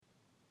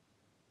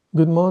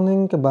Good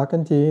morning các bác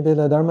anh chị, đây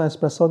là Dharma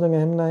Espresso cho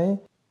ngày hôm nay.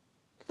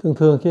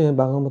 Thường khi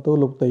bạn học một tu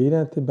lục tỷ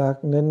ra thì bạn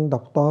nên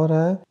đọc to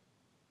ra.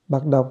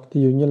 Bạn đọc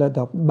ví dụ như là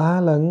đọc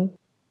 3 lần,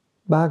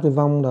 3 cái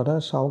vòng đó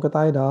 6 cái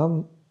tay đó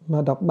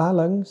mà đọc 3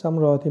 lần xong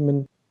rồi thì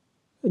mình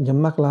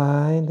nhắm mắt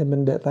lại, thì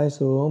mình để tay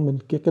xuống, mình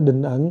cái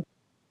định ấn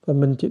và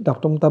mình chỉ đọc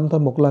trong tâm thôi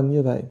một lần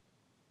như vậy.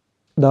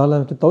 Đó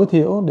là cái tối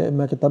thiểu để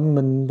mà cái tâm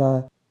mình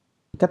và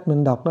cách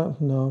mình đọc đó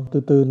nó từ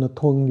từ nó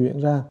thuần chuyển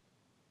ra.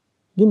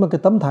 Nhưng mà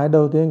cái tâm thái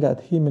đầu tiên cả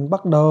khi mình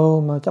bắt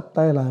đầu mà chắp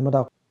tay lại mà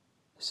đọc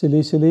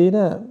Silly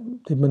đó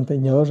thì mình phải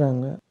nhớ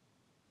rằng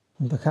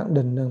mình phải khẳng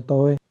định rằng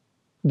tôi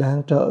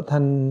đang trở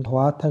thành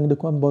hóa thân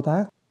Đức Quan Bồ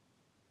Tát.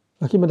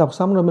 Và khi mình đọc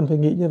xong rồi mình phải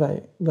nghĩ như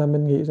vậy, và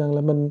mình nghĩ rằng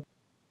là mình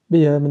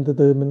bây giờ mình từ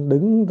từ mình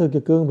đứng từ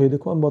cái cương vị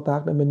Đức Quan Bồ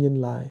Tát để mình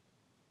nhìn lại,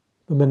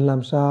 và mình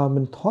làm sao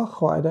mình thoát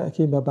khỏi đó.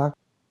 Khi mà bác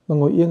mà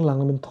ngồi yên lặng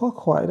là mình thoát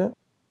khỏi đó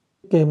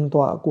kềm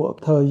tọa của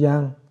thời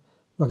gian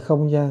và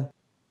không gian.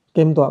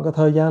 Kềm tọa cái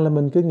thời gian là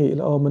mình cứ nghĩ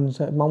là mình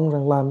sẽ mong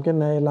rằng làm cái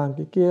này, làm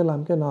cái kia,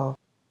 làm cái nọ,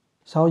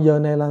 sau giờ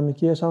này làm cái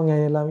kia, sau ngày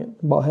này làm,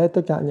 bỏ hết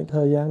tất cả những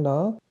thời gian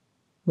đó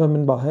và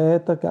mình bỏ hết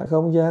tất cả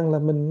không gian, là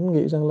mình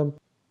nghĩ rằng là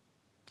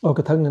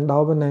cái thân mình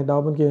đau bên này,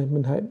 đau bên kia.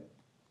 Mình hãy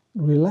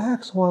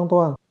relax hoàn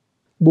toàn,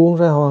 buông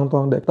ra hoàn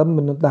toàn để tâm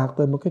mình nó đạt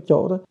tới một cái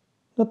chỗ đó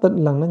nó tĩnh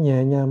lặng, nó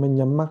nhẹ nhàng. Mình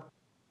nhắm mắt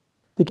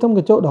thì trong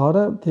cái chỗ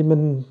đó thì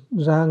mình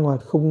ra ngoài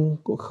khung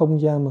của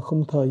không gian mà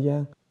không thời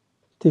gian.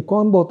 Thì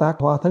Quan Bồ Tát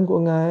hóa thân của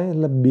Ngài ấy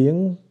là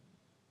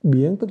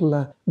biến tức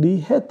là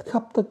đi hết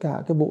khắp tất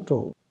cả cái vũ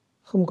trụ,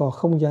 không có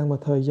không gian và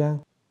thời gian.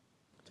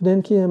 Cho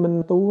nên khi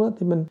mình tu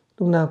thì mình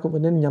lúc nào cũng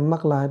phải nên nhắm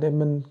mắt lại để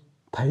mình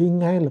thấy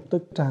ngay lập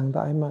tức trạng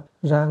thái mà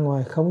ra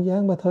ngoài không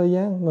gian và thời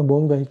gian. Mà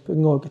muốn vậy phải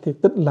ngồi cái thiệt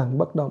tĩnh lặng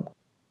bất động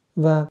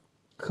và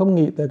không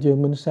nghĩ tới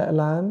chuyện mình sẽ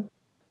làm,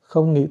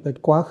 không nghĩ tới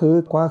quá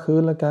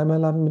khứ là cái mà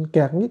làm mình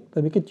kẹt nhất.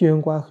 Tại vì cái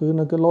chuyện quá khứ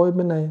nó cứ lôi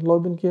bên này lôi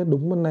bên kia,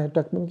 đúng bên này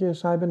trật bên kia,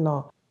 sai bên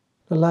nọ,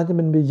 nó làm cho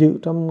mình bị giữ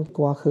trong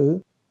quá khứ.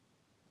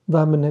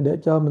 Và mình hãy để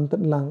cho mình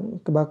tĩnh lặng.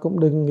 Các bạn cũng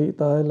đừng nghĩ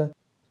tới là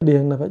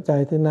điện là phải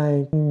chạy thế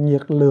này,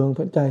 nhiệt lượng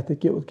phải chạy thế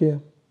kiểu kia.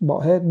 Bỏ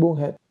hết, buông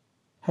hết.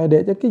 Hãy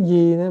để cho cái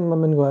gì đó mà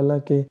mình gọi là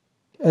cái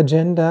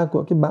agenda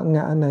của cái bản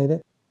ngã này đấy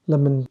là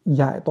mình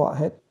giải tỏa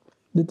hết,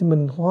 để cho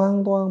mình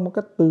hoàn toàn một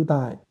cách tự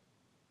tại.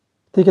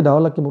 Thì cái đó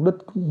là cái mục đích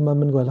mà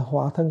mình gọi là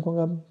hóa thân Quan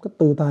Âm, cái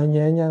tự tại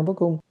nhẹ nhàng vô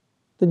cùng.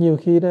 Thì nhiều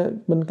khi đó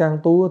mình càng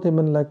tu thì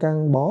mình lại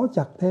càng bó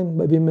chặt thêm,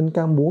 bởi vì mình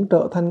càng muốn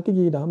trở thành cái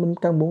gì đó, mình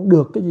càng muốn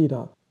được cái gì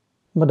đó,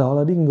 mà đó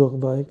là đi ngược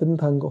với tinh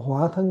thần của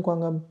hóa thân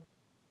Quan Âm.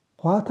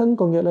 Hóa thân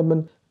có nghĩa là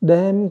mình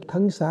đem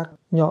thân xác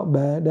nhỏ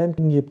bé, đem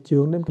nghiệp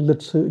chướng, đem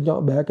lịch sử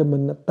nhỏ bé của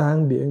mình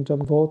tan biến trong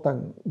vô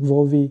tận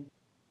vô vi,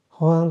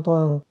 hoàn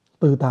toàn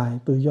tự tại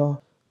tự do.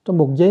 Trong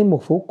một giây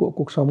một phút của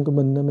cuộc sống của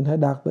mình hãy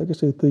đạt tới cái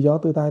sự tự do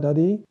tự tại đó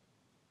đi.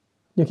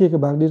 Nhiều khi các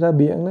bạn đi ra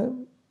biển đó,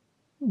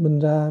 mình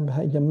ra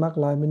hãy nhắm mắt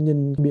lại, mình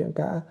nhìn biển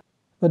cả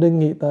và đừng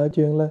nghĩ tới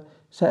chuyện là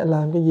sẽ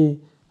làm cái gì,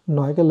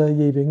 nói cái lời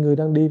gì với người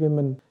đang đi với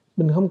mình.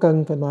 Mình không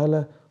cần phải nói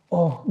là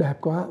đẹp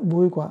quá,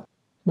 vui quá.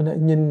 Mình hãy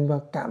nhìn và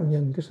cảm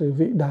nhận cái sự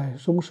vĩ đại,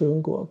 sung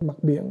sướng của mặt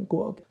biển,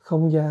 của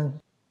không gian,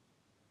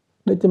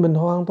 để cho mình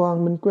hoàn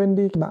toàn mình quên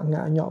đi cái bản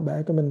ngã nhỏ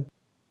bé của mình.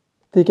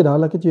 Thì cái đó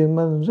là cái chuyện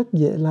mà rất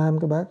dễ làm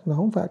các bác. Nó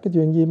không phải cái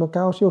chuyện gì mà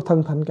cao siêu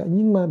thần thánh cả,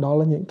 nhưng mà đó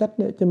là những cách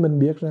để cho mình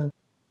biết rằng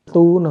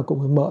tu nó cũng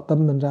phải mở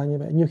tâm mình ra như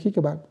vậy. Nhiều khi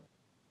các bạn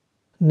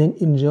nên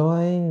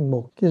enjoy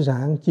một cái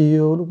rạng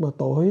chiều lúc mà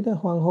tối đó,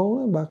 hoàng hôn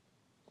đó, bạn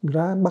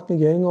ra bắt cái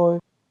ghế ngồi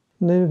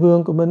nơi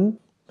vườn của mình,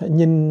 hãy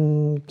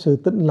nhìn sự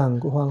tĩnh lặng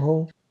của hoàng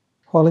hôn.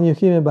 Hoặc là nhiều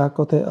khi mà bạn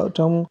có thể ở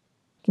trong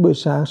cái buổi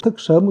sáng thức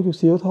sớm một chút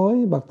xíu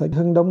thôi, bạn thấy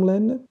hưng đông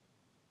lên đó,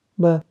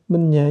 và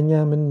mình nhẹ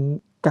nhàng mình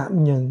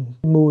cảm nhận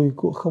mùi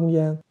của không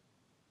gian.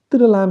 Tức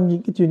là làm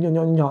những cái chuyện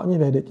nhỏ nhỏ như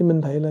vậy để cho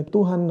mình thấy là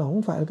tu hành nó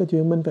không phải là cái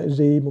chuyện mình phải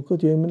gì một cái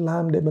chuyện mình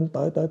làm để mình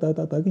tới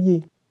cái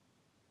gì.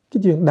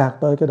 Cái chuyện đạt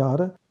tới cái đó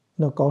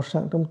nó có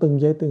sẵn trong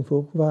từng giây từng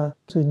phút, và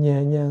sự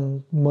nhẹ nhàng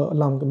mở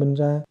lòng của mình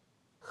ra,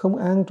 không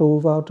an trụ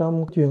vào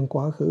trong chuyện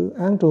quá khứ.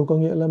 An trụ có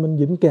nghĩa là mình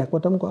dính kẹt vào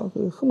trong quá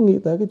khứ, không nghĩ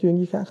tới cái chuyện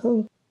gì khác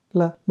hơn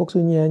là một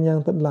sự nhẹ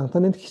nhàng tĩnh lặng. Cho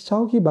nên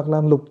sau khi bạn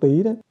làm lục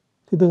tỷ đó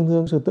thì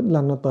thường sự tĩnh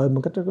lặng nó tới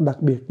một cách rất là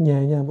đặc biệt,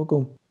 nhẹ nhàng vô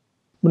cùng.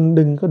 Mình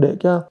đừng có để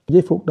cho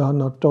giây phút đó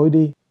nó trôi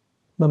đi,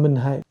 mà mình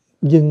hãy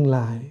dừng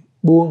lại,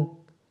 buông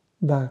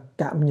và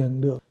cảm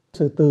nhận được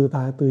sự tự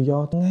tại tự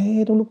do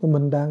ngay trong lúc mà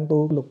mình đang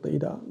tu lục tỷ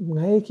đó,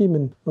 ngay khi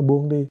mình mà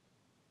buông đi.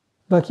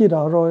 Và khi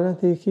đó rồi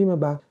thì khi mà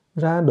bạn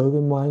ra đối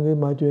với mọi người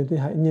mọi chuyện thì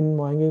hãy nhìn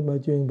mọi người mọi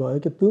chuyện với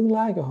cái tương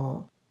lai của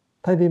họ,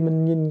 thay vì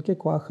mình nhìn cái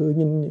quá khứ,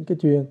 nhìn những cái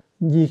chuyện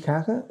gì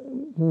khác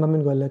mà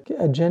mình gọi là cái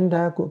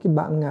agenda của cái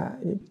bản ngã,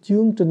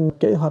 chương trình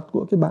kế hoạch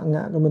của cái bản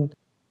ngã của mình,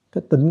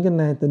 cái tính cái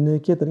này tính cái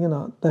kia tính cái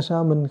nọ. Tại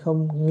sao mình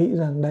không nghĩ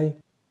rằng đây,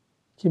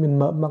 khi mình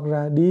mở mắt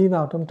ra đi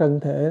vào trong trần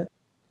thể,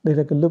 đây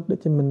là cái lúc để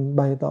cho mình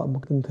bày tỏ một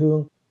tình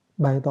thương,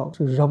 bày tỏ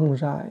sự rộng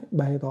rãi,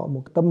 bày tỏ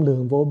một tâm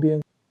lượng vô biên,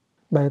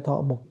 bày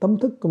tỏ một tâm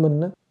thức của mình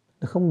nó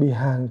không bị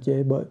hạn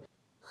chế bởi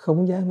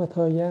không gian và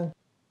thời gian.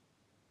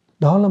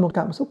 Đó là một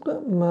cảm xúc đó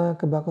mà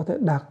các bạn có thể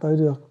đạt tới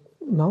được.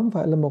 Nó không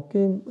phải là một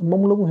cái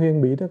mông lung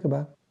huyền bí đó các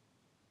bạn.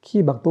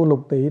 Khi bác tu lục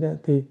tỷ đó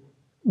thì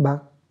bác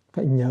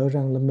phải nhớ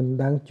rằng là mình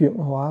đang chuyển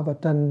hóa và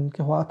trần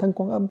cái hóa thân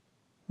Quan Âm.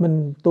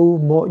 Mình tu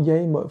mỗi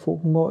giây, mỗi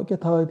phút, mỗi cái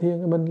thời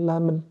thiên của mình là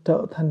mình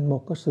trở thành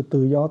một cái sự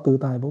tự do, tự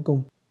tại vô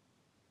cùng.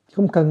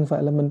 Không cần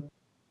phải là mình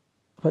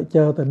phải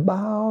chờ tới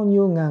bao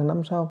nhiêu ngàn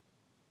năm sau,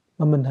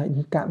 mà mình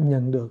hãy cảm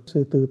nhận được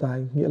sự tự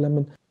tại, nghĩa là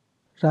mình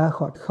ra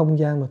khỏi không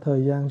gian và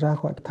thời gian, ra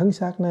khỏi thân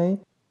xác này,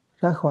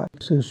 ra khỏi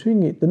sự suy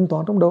nghĩ tính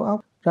toán trong đầu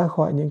óc, ra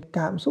khỏi những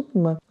cảm xúc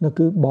mà nó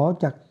cứ bó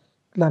chặt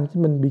làm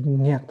cho mình bị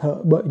nghẹt thở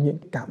bởi những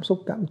cảm xúc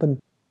cảm tình,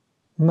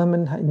 mà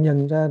mình hãy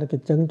nhận ra được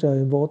cái chân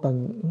trời vô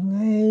tận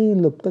ngay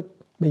lập tức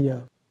bây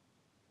giờ.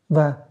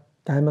 Và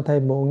cái mà thầy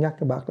muốn nhắc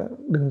các bạn là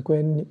đừng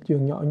quên những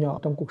chuyện nhỏ nhỏ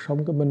trong cuộc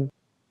sống của mình,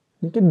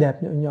 những cái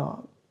đẹp nhỏ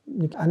nhỏ,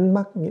 những cái ánh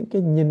mắt, những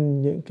cái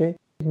nhìn, những cái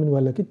mình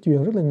gọi là cái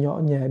chuyện rất là nhỏ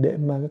nhẹ để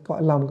mà cái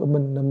cõi lòng của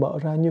mình nó mở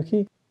ra. Nhiều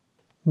khi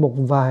một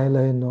vài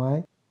lời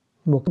nói,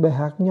 một cái bài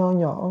hát nho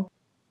nhỏ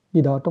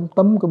gì đó trong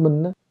tâm của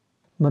mình đó,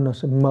 mà nó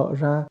sẽ mở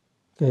ra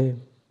cái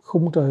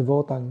khung trời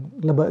vô tận,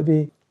 là bởi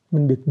vì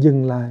mình biết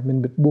dừng lại,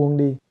 mình biết buông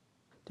đi.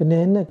 Cho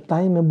nên là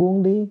tay mà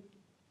buông đi,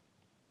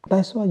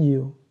 tay xoa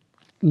dịu,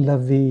 là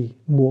vì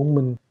muốn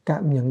mình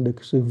cảm nhận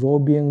được sự vô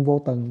biên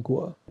vô tận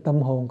của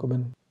tâm hồn của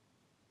mình.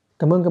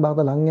 Cảm ơn các bạn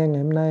đã lắng nghe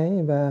ngày hôm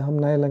nay, và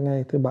hôm nay là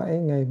ngày thứ Bảy,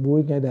 ngày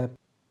vui, ngày đẹp.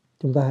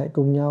 Chúng ta hãy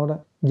cùng nhau đó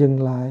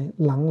dừng lại,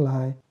 lắng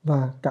lại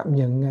và cảm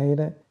nhận ngay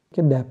đấy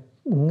cái đẹp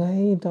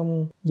ngay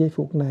trong giây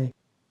phút này.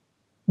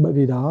 Bởi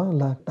vì đó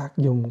là tác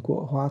dụng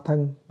của hóa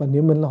thân, và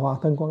nếu mình là hóa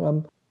thân Quan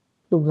Âm,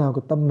 lúc nào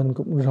cái tâm mình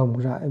cũng rộng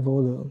rãi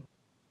vô lượng.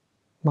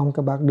 Mong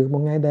các bạn được một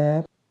ngày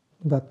đẹp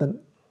và tịnh.